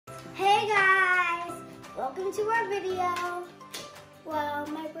welcome to our video. Well,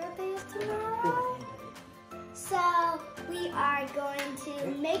 my birthday is tomorrow. So, we are going to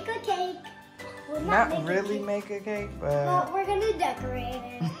make a cake. Well, not really make a cake, but we're going to decorate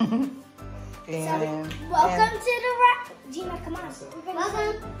it. and welcome to the Gena, come on.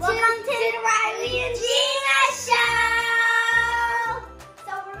 Welcome to the Riley and Gena show.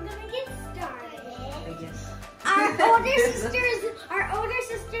 So we're gonna get started. Our older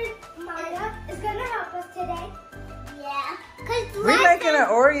sister Maya is gonna help us today. Yeah, we're making an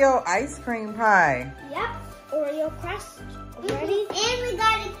Oreo ice cream pie. Yep, Oreo crust. Ready? And we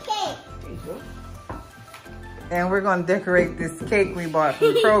got a cake. There you go. And we're gonna decorate this cake we bought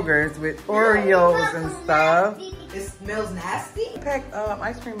from Kroger's with Oreos and stuff. It smells nasty. Pack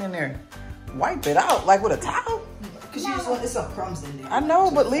ice cream in there. Wipe it out like with a towel. Because you just want some crumbs in there. I know,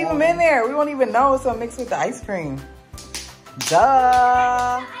 but leave them in there. We won't even know it's gonna mix with the ice cream.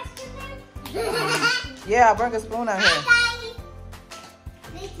 Duh. Yeah, I brought a spoon out here.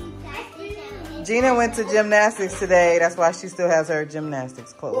 Gena went to gymnastics today. That's why she still has her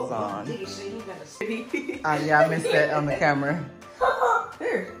gymnastics clothes on. Yeah, I missed that on the camera.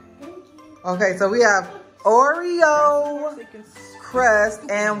 Here. Okay, so we have Oreo crust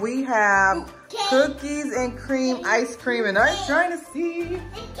and we have cookies and cream ice cream. And I'm trying to see.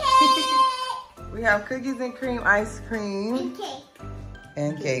 We have cookies and cream ice cream.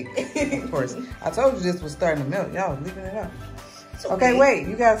 And cake, of course. I told you this was starting to melt. Y'all leaving it up. Okay, wait.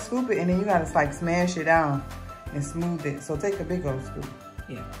 You gotta scoop it and then you gotta like smash it down and smooth it. So take a big old scoop.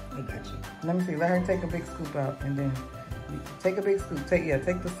 Yeah, I got you. Let me see. Let her take a big scoop out and then take a big scoop. Take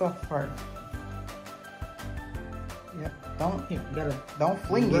the soft part. Yep. Don't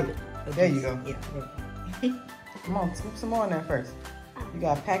fling it. There you go. Yeah. Come on, scoop some more in there first. You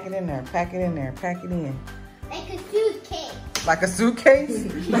gotta pack it in there. Pack it in there. Pack it in. Like a suitcase. Like a suitcase?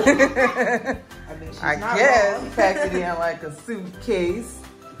 I guess pack it in like a suitcase.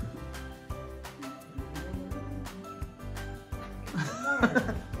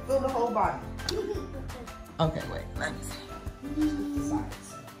 Fill the whole body. Okay, wait, let me see.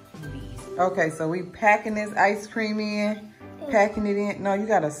 Okay, so we packing this ice cream in, packing it in. No, you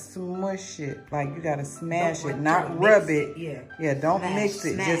gotta smush it. Like you gotta smash it, not rub it. Yeah. Yeah, don't mix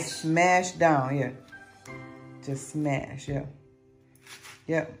it. Just smash down, yeah. Just smash, yeah.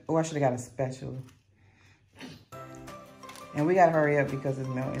 Yep. Oh, I should have got a spatula. And we gotta hurry up because it's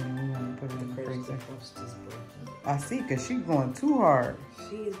melting and we want to put it in the freezer. I see, because she's going too hard.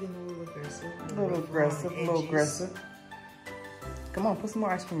 She is being a little aggressive. A little aggressive. Come on, put some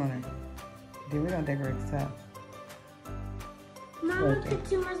more ice cream on there. Then we're gonna decorate the top. Mama put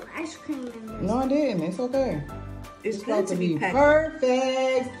too much ice cream in this. No, I didn't. It's okay. It's going to be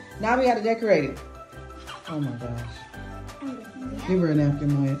perfect. Now we gotta decorate it. Oh my gosh. Give her a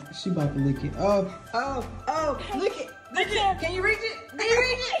napkin, Maya. She about to lick it. Oh, lick it. Lick it. Can you reach it? Can you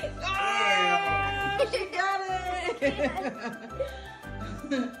reach it? Oh, she got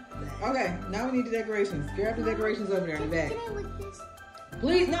it. Okay, now we need the decorations. Grab the decorations over there in the back. Can I lick this?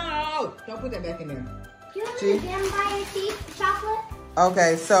 Please, no. Don't put that back in there. You want the vampire teeth chocolate?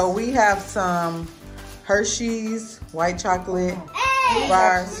 Okay, so we have some Hershey's white chocolate Hey!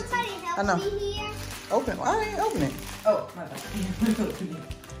 bars. Somebody help I know. me here. Open it. I ain't open it. Oh, my bad.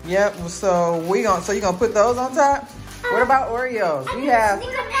 Yep. So you're gonna put those on top. What about Oreos? We have.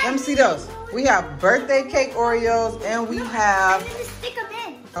 Let me see those. We have birthday cake Oreos, and we have. I'm gonna stick them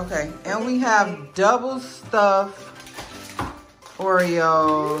in. Okay, and we have double stuffed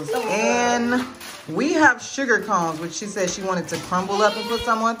Oreos, and we have sugar cones, which she said she wanted to crumble up and put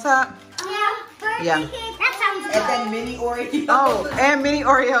some on top. Yeah. That sounds good. And then mini Oreos. Oh, and mini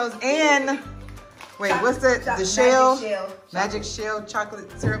Oreos, and wait, what's that? The shell? Magic shell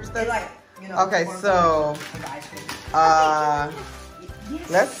chocolate syrup stuff? Okay, so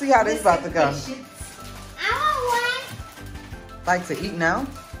let's see how this about to go. I want one. Like to eat now?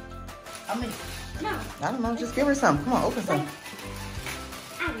 How many? No. I don't know, just give her some. Come on, open some.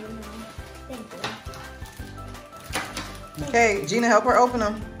 I don't know. Thank you. Okay, Gena, help her open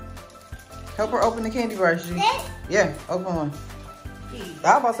them. Help her open the candy bars. This? Yeah, open one. I was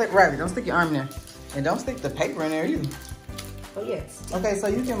about to say, Riley, don't stick your arm in there. And don't stick the paper in there either. Oh, yes. Okay, so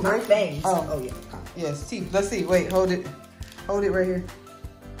you can break bangs. Oh, yeah. yes, teeth. Let's see. Wait, hold it. Hold it right here.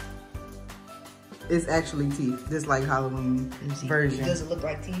 It's actually teeth. This like Halloween version. Does it look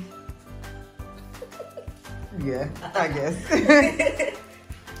like teeth? Yeah, I guess. I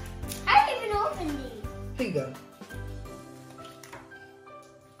didn't even open these. Here you go.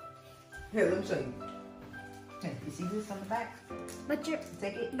 Here, let me show you. Hey, you see this on the back? But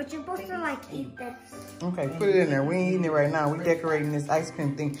you're supposed to like eat this. Okay, put it in there. We ain't eating it right now. We decorating this ice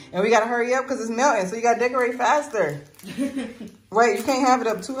cream thing. And we gotta hurry up because it's melting, so you gotta decorate faster. Wait, you can't have it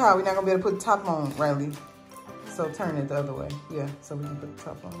up too high. We're not gonna be able to put the top on, Riley. So turn it the other way. Yeah, so we can put the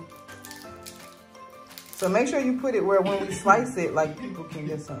top on. So make sure you put it where when we slice it, like people can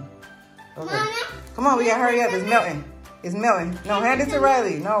get some. Okay. Mama, come on, we gotta hurry up. It's melting. It's melting. No, hand it to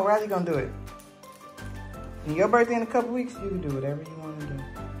Riley. No, Riley gonna do it. And your birthday in a couple weeks, you can do whatever you want to do.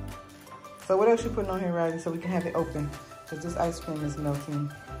 So what else you putting on here, Riley, so we can have it open? Because this ice cream is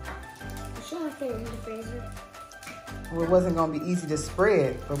melting. Should I put it in the freezer? Well, it wasn't going to be easy to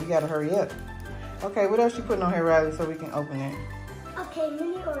spread, but we got to hurry up. Okay, what else you putting on here, Riley, so we can open it? Okay,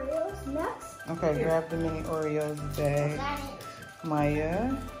 mini Oreos next. Okay, grab the mini Oreos bag.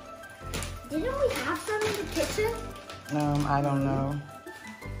 Maya. Didn't we have some in the kitchen? I don't know.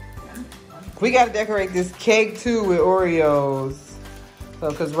 We got to decorate this cake too with Oreos. So,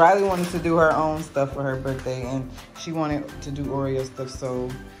 because Riley wanted to do her own stuff for her birthday and she wanted to do Oreo stuff, so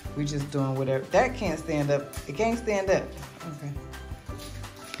we just doing whatever. That can't stand up. It can't stand up. Okay.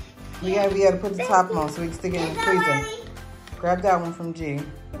 We got to put the top on so we can stick it in the freezer. Grab that one from G.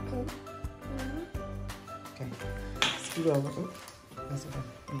 Okay. Okay. Scoot over. Oops. That's okay.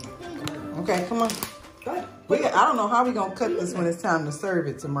 Okay, come on. I don't know how we gonna cut this when it's time to serve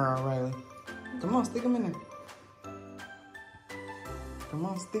it tomorrow, Riley. Come on, stick them in there. Come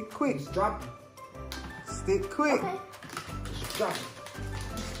on, stick quick. Just drop it. Stick quick. Okay. Just drop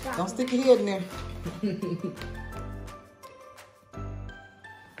it. Don't stick your head in there.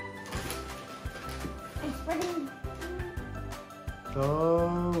 I'm spreading.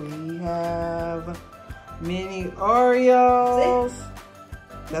 So we have mini Oreos.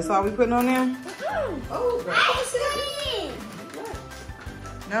 That's all we putting on there? Oh, Ice cream!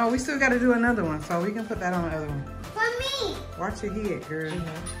 No, we still got to do another one, so we can put that on the other one. For me! Watch your head, girl.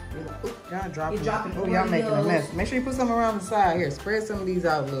 Y'all dropping. dropping Oh, y'all making a Oreos. mess. Make sure you put some around the side here. Spread some of these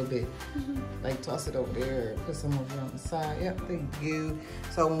out a little bit. Like toss it over there. Put some over on the side. Yep, thank you.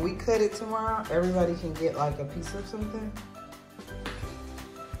 So when we cut it tomorrow, everybody can get like a piece of something.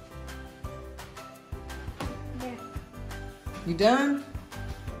 There. You done?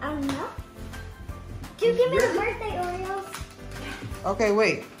 I don't know. Dude, give me the birthday Oreos. Okay,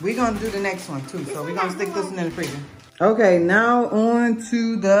 wait. We're going to do the next one too. So we're going to stick this one in the freezer. Okay, now on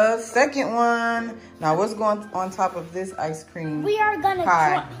to the second one. Now what's going on top of this ice cream? We are gonna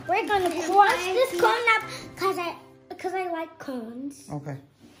pie? we're gonna crush this cone up because I like cones. Okay.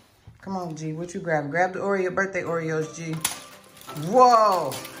 Come on, G. What you grab? Grab the Oreo birthday Oreos, G.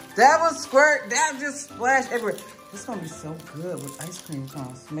 Whoa. That was squirt. That just splashed everywhere. This is going to be so good with ice cream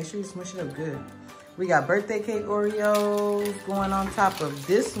cones. Make sure you smush it up good. We got birthday cake Oreos going on top of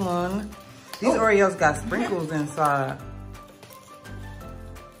this one. These Oreos got sprinkles inside.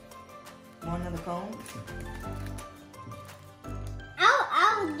 One in the cone.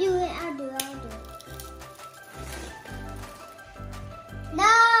 I'll do it. I'll do it.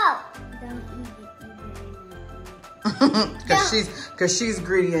 No! Don't eat it. Cause she's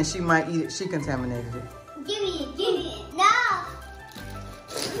greedy and she might eat it. She contaminated it. Give me it. No!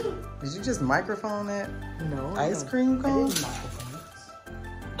 Did you just microphone that? No. Ice cream I cone? didn't microphone it.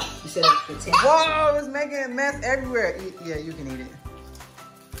 You said it's the Whoa, it's making a mess everywhere. Yeah, you can eat it.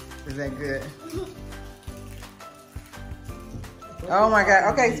 Is that good? Oh my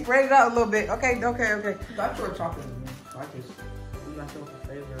God. Okay, spread it out a little bit. Okay. I thought you were chocolate in there. I just, you got your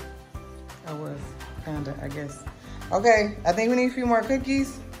flavor. I was, kinda, I guess. Okay, I think we need a few more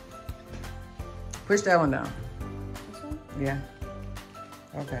cookies. Push that one down. This one? Yeah.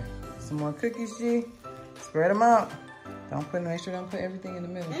 Okay, some more cookies, G. Spread them out. Make sure don't put everything in the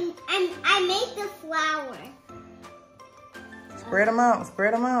middle. I made the flour. Spread them out,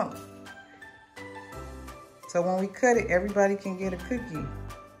 spread them out. So when we cut it, everybody can get a cookie.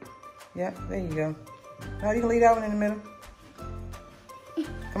 Yep, there you go. Now you can leave that one in the middle.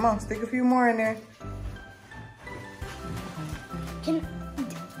 Come on, stick a few more in there.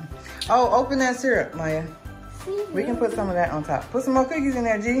 Oh, open that syrup, Maya. We can put some of that on top. Put some more cookies in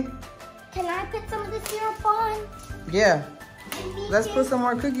there, G. Can I put some of the syrup on? Yeah. Let's put some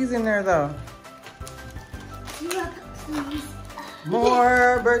more cookies in there, though. Syrup, please.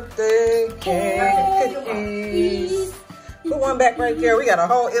 More birthday cake cookies. Put one back right there. We got a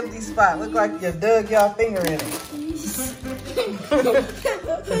whole empty spot. Look like you dug your finger in it.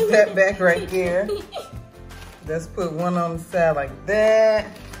 Put that back right there. Let's put one on the side like that.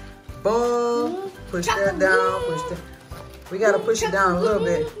 Boom. Push that down. Push that. We gotta push it down a little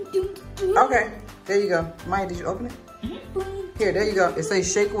bit. Okay. There you go. Maya, did you open it? Here, there you go. It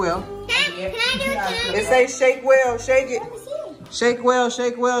says shake well. Can I do it? It says shake well. Shake it. Let me see. Shake well,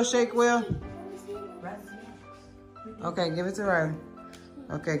 shake well, shake well. Okay, give it to Riley.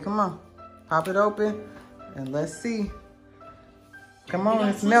 Okay, come on. Pop it open and let's see. Come on,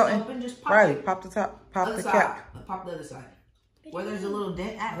 it's melting. Riley, pop the top, pop the cap. Pop the other side. Where there's a little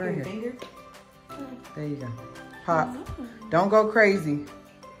dent at for your finger. There you go. Pop. Don't go crazy.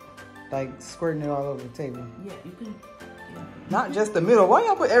 Like squirting it all over the table. Yeah, you can. Not just the middle. Why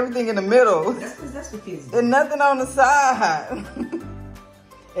y'all put everything in the middle? That's because that's what kids do. And nothing on the side.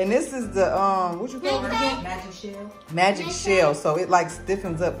 And this is the, what you call it again? Magic shell. Magic shell. So it like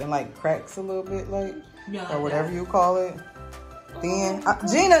stiffens up and like cracks a little bit, like, or whatever you call it. Then,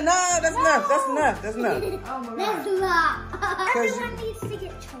 Gena, no, that's enough. That's enough. That's enough. Oh my That's God. a lot. Everyone needs to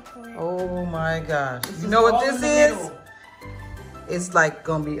get chocolate. Oh my gosh. This You is know what all this in the is? middle. It's like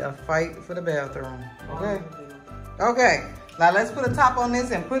gonna be a fight for the bathroom. Okay. Okay. Now let's put a top on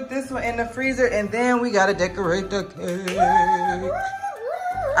this and put this one in the freezer, and then we gotta decorate the cake.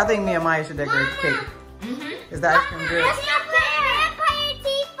 I think me and Maya should decorate the cake. Is the ice cream good?